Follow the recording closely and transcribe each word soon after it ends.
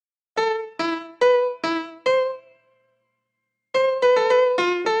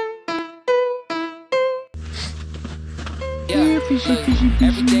fishy, fishy, fishy.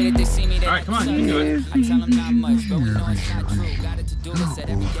 Every day that they see me, all right, come on, you can do it. I tell them not much, but we know it's not true. Got it to do this, that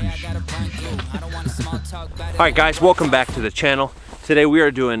every day I gotta burn through. I don't want to small talk about it. All right, guys, welcome back to the channel. Today we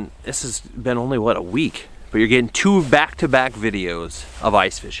are doing, this has been only, what, a week? But you're getting 2 back-to-back videos of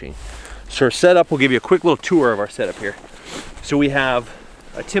ice fishing. So our setup, we'll give you a quick little tour of our setup here. So we have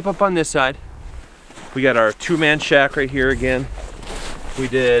a tip up on this side. We got our 2-man shack right here again. We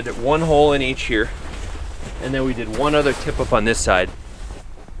did 1 hole in each here. And then we did 1 other tip up on this side.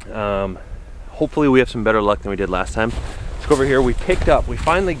 Hopefully we have some better luck than we did last time. Let's go over here. We picked up, we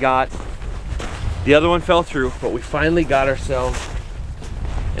finally got, the other one fell through, but we finally got ourselves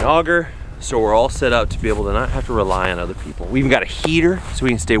an auger. So we're all set up to be able to not have to rely on other people. We even got a heater so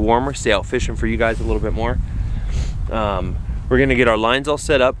we can stay warmer, stay out fishing for you guys a little bit more. We're gonna get our lines all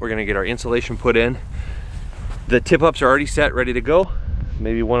set up. We're gonna get our insulation put in. The tip ups are already set, ready to go.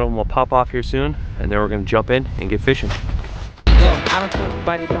 Maybe one of them will pop off here soon, and then we're gonna jump in and get fishing.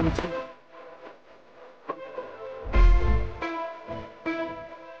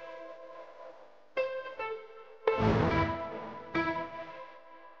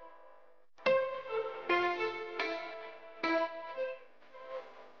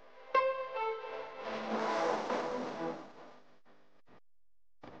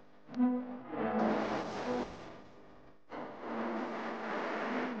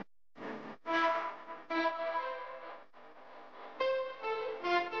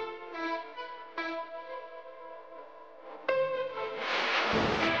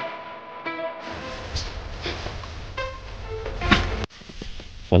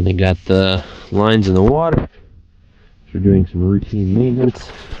 Finally got the lines in the water. We're doing some routine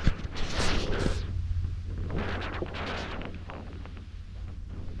maintenance.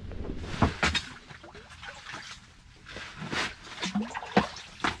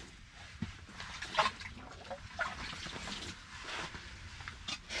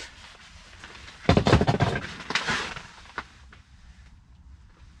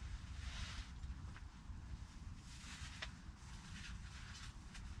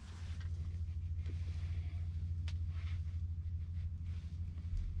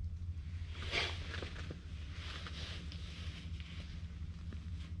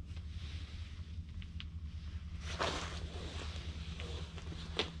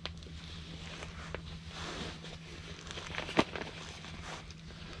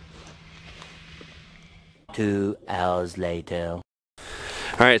 Two hours later.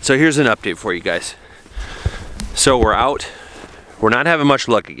 Alright, so here's an update for you guys. So we're out. We're not having much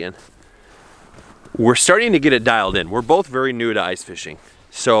luck again. We're starting to get it dialed in. We're both very new to ice fishing.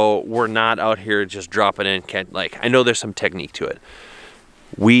 So we're not out here just dropping in. Like, I know there's some technique to it.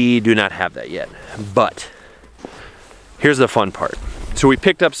 We do not have that yet. But here's the fun part. So we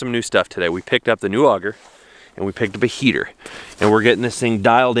picked up some new stuff today. We picked up the new auger and we picked up a heater. And we're getting this thing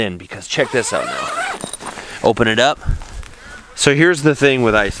dialed in because check this out now. Open it up. So here's the thing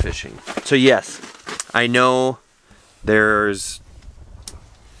with ice fishing. So yes, I know there's,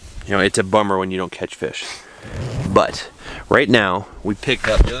 you know, it's a bummer when you don't catch fish. But right now, we picked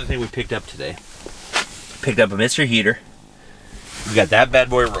up, the other thing we picked up today, picked up a Mr. Heater. We got that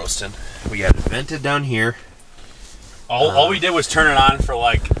bad boy roasting. We got it vented down here. All we did was turn it on for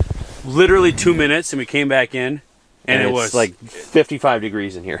like literally 2 minutes and we came back in and it was like 55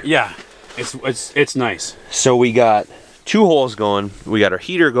 degrees in here. Yeah. It's nice. So we got 2 holes going. We got our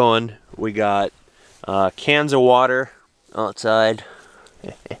heater going. We got cans of water outside.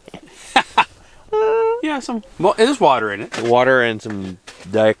 Yeah, there's water in it. Water and some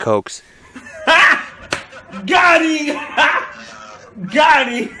Diet Cokes. Got him! Got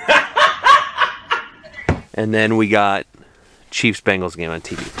him! And then we got Chiefs-Bengals game on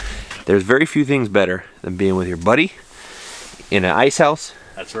TV. There's very few things better than being with your buddy in an ice house.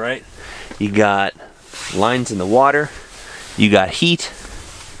 That's right. You got lines in the water. You got heat.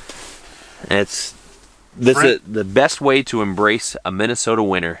 This is the best way to embrace a Minnesota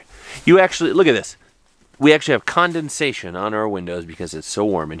winter. You actually, look at this. We actually have condensation on our windows because it's so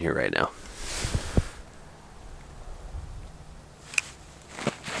warm in here right now.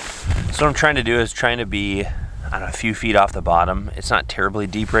 So what I'm trying to do is trying to be, I don't know, a few feet off the bottom. It's not terribly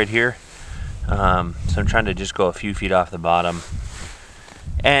deep right here. So I'm trying to just go a few feet off the bottom.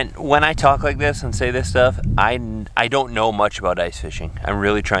 And when I talk like this and say this stuff, I don't know much about ice fishing. I'm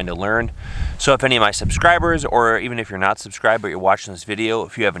really trying to learn. So if any of my subscribers, or even if you're not subscribed but you're watching this video,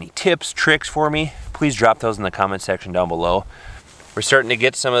 if you have any tips, tricks for me, please drop those in the comment section down below. We're starting to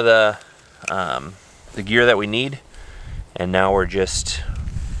get some of the gear that we need, and now we're just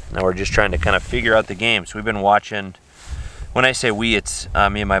trying to kind of figure out the game. So we've been watching, when I say we, it's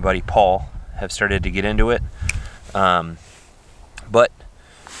me and my buddy Paul have started to get into it.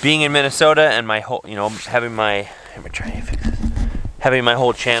 being in Minnesota and my whole, having my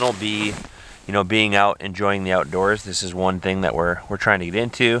whole channel be, being out, enjoying the outdoors. This is one thing that we're trying to get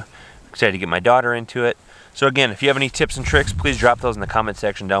into. Excited to get my daughter into it. So again, if you have any tips and tricks, please drop those in the comment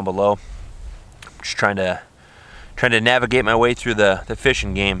section down below. I'm just trying to navigate my way through the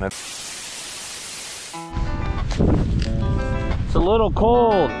fishing game. It's a little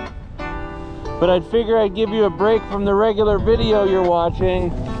cold, but I'd figure I'd give you a break from the regular video you're watching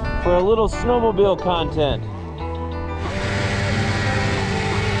for a little snowmobile content.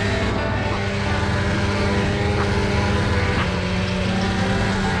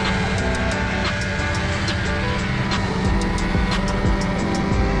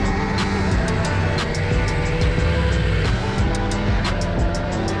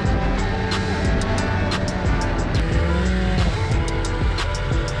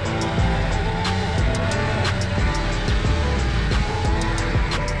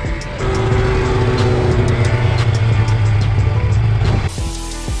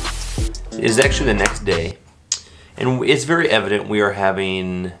 It is actually the next day, and it's very evident we are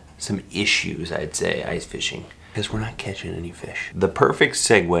having some issues, I'd say, ice fishing, because we're not catching any fish. The perfect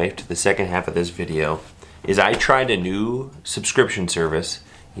segue to the second half of this video is I tried a new subscription service.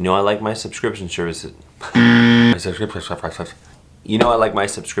 I like my subscription services. I like my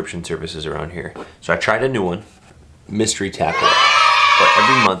subscription services around here. So I tried a new one, Mystery Tackle. But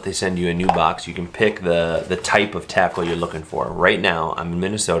every month they send you a new box. You can pick the type of tackle you're looking for. Right now, I'm in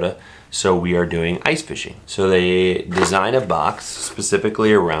Minnesota, so we are doing ice fishing. So they design a box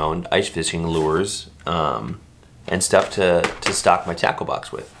specifically around ice fishing lures and stuff to stock my tackle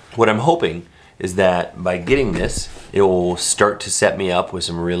box with. What I'm hoping is that by getting this, it will start to set me up with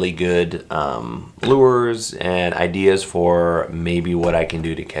some really good lures and ideas for maybe what I can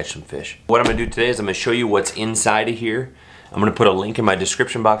do to catch some fish. What I'm gonna do today is I'm gonna show you what's inside of here. I'm gonna put a link in my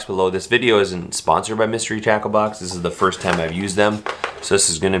description box below. This video isn't sponsored by Mystery Tackle Box. This is the first time I've used them. So this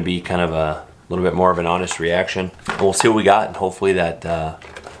is gonna be kind of a little bit more of an honest reaction. And we'll see what we got, and hopefully that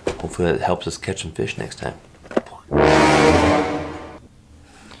helps us catch some fish next time.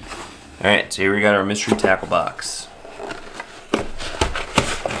 All right, so here we got our Mystery Tackle Box.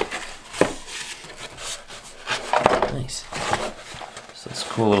 Nice. So it's a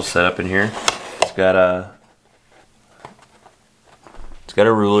cool little setup in here. It's got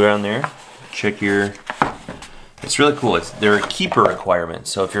a ruler on there. Check your. It's really cool. They're a keeper requirement.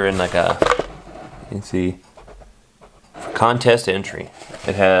 So if you're in like you can see, for contest entry,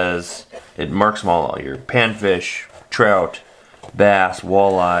 it marks them all. Your panfish, trout, bass,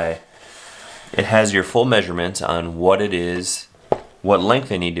 walleye. It has your full measurements on what it is, what length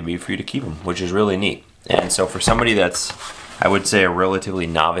they need to be for you to keep them, which is really neat. And so for somebody that's, I would say, a relatively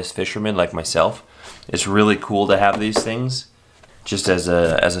novice fisherman like myself, it's really cool to have these things just as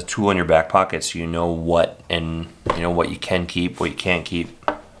a tool in your back pocket, so you know what you can keep, what you can't keep,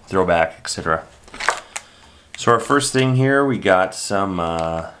 throw back, etc. So our first thing here, we got some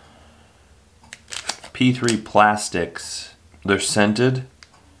P3 plastics. They're scented.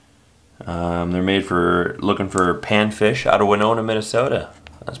 They're made for looking for panfish out of Winona, Minnesota.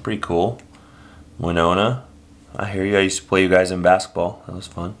 That's pretty cool. Winona. I hear you. I used to play you guys in basketball. That was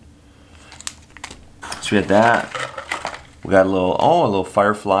fun. So we had that. We got a little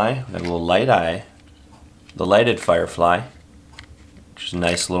firefly. We got a little light eye. The lighted firefly, which is a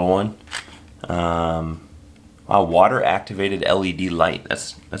nice little one. Wow, water activated LED light.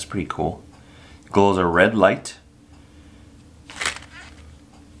 That's pretty cool. Glows a red light.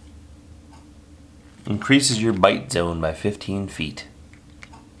 Increases your bite zone by 15 feet.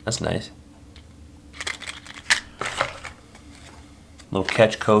 That's nice. Little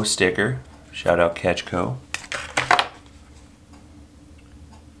Catch Co sticker. Shout out Catch Co.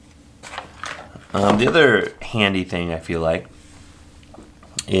 The other handy thing I feel like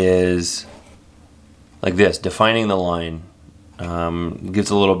is like this, defining the line. Gives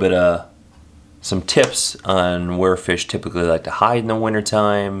a little bit of some tips on where fish typically like to hide in the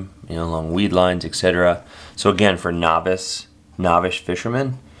wintertime, along weed lines, etc. So again, for novice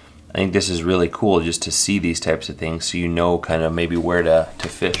fishermen, I think this is really cool just to see these types of things, so you know kind of maybe where to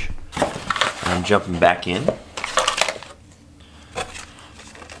fish. I'm jumping back in.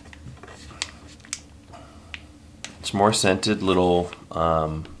 Some more scented little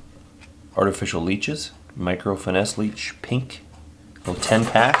artificial leeches. Micro Finesse Leech Pink. Little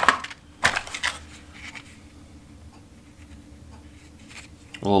 10-pack.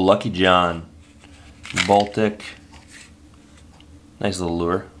 Little Lucky John. Baltic. Nice little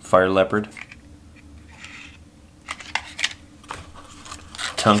lure. Fire Leopard.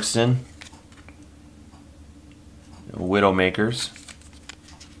 Tungsten. Widowmakers.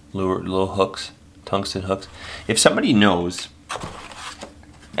 little hooks, tungsten hooks. If somebody knows,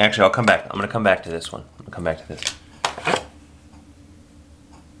 actually I'll come back. I'm gonna come back to this one. I'm gonna come back to this.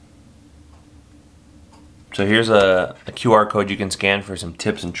 So here's a QR code you can scan for some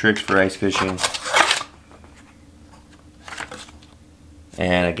tips and tricks for ice fishing.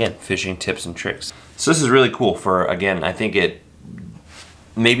 And again, fishing tips and tricks. So this is really cool for, again, I think it,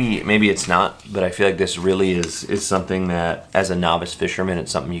 maybe it's not, but I feel like this really is something that as a novice fisherman,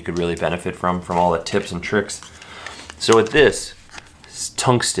 it's something you could really benefit from all the tips and tricks. So with this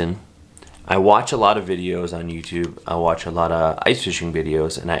tungsten, I watch a lot of videos on YouTube. I watch a lot of ice fishing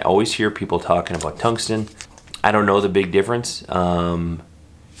videos, and I always hear people talking about tungsten. I don't know the big difference.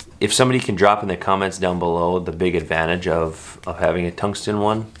 If somebody can drop in the comments down below the big advantage of having a tungsten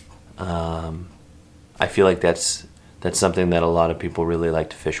one, I feel like that's something that a lot of people really like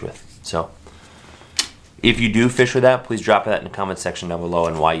to fish with. So if you do fish with that, please drop that in the comment section down below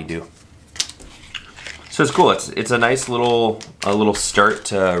and why you do. So it's cool. It's a nice little start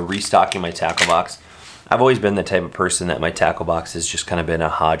to restocking my tackle box. I've always been the type of person that my tackle box has just kind of been a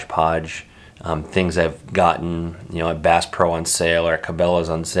hodgepodge. Things I've gotten, you know, at Bass Pro on sale or at Cabela's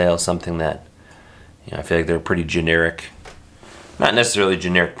on sale, something that, you know, I feel like they're pretty generic. Not necessarily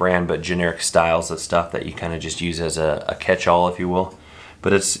generic brand, but generic styles of stuff that you kind of just use as a catch-all, if you will.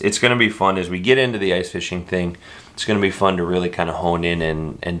 But it's going to be fun as we get into the ice fishing thing. It's going to be fun to really kind of hone in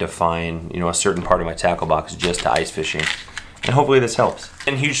and define, you know, a certain part of my tackle box just to ice fishing. And hopefully this helps.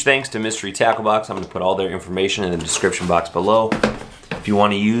 And huge thanks to Mystery Tackle Box. I'm going to put all their information in the description box below. If you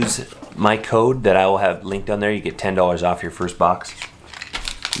want to use my code that I will have linked on there, you get $10 off your first box.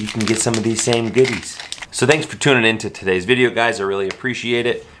 You can get some of these same goodies. So thanks for tuning in to today's video, guys. I really appreciate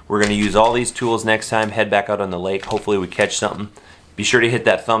it. We're going to use all these tools next time, head back out on the lake. Hopefully we catch something. Be sure to hit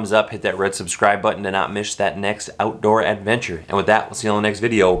that thumbs up, hit that red subscribe button to not miss that next outdoor adventure. And with that, we'll see you on the next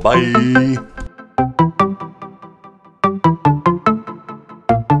video. Bye!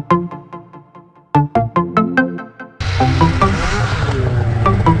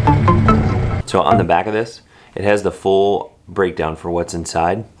 So on the back of this, it has the full breakdown for what's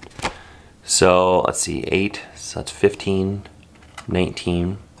inside. So let's see, 8, so that's 15,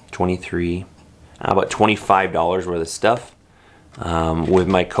 19, 23, about $25 worth of stuff. With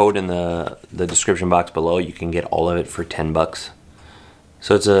my code in the description box below, you can get all of it for 10 bucks.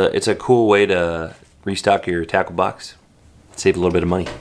 So it's a cool way to restock your tackle box, save a little bit of money.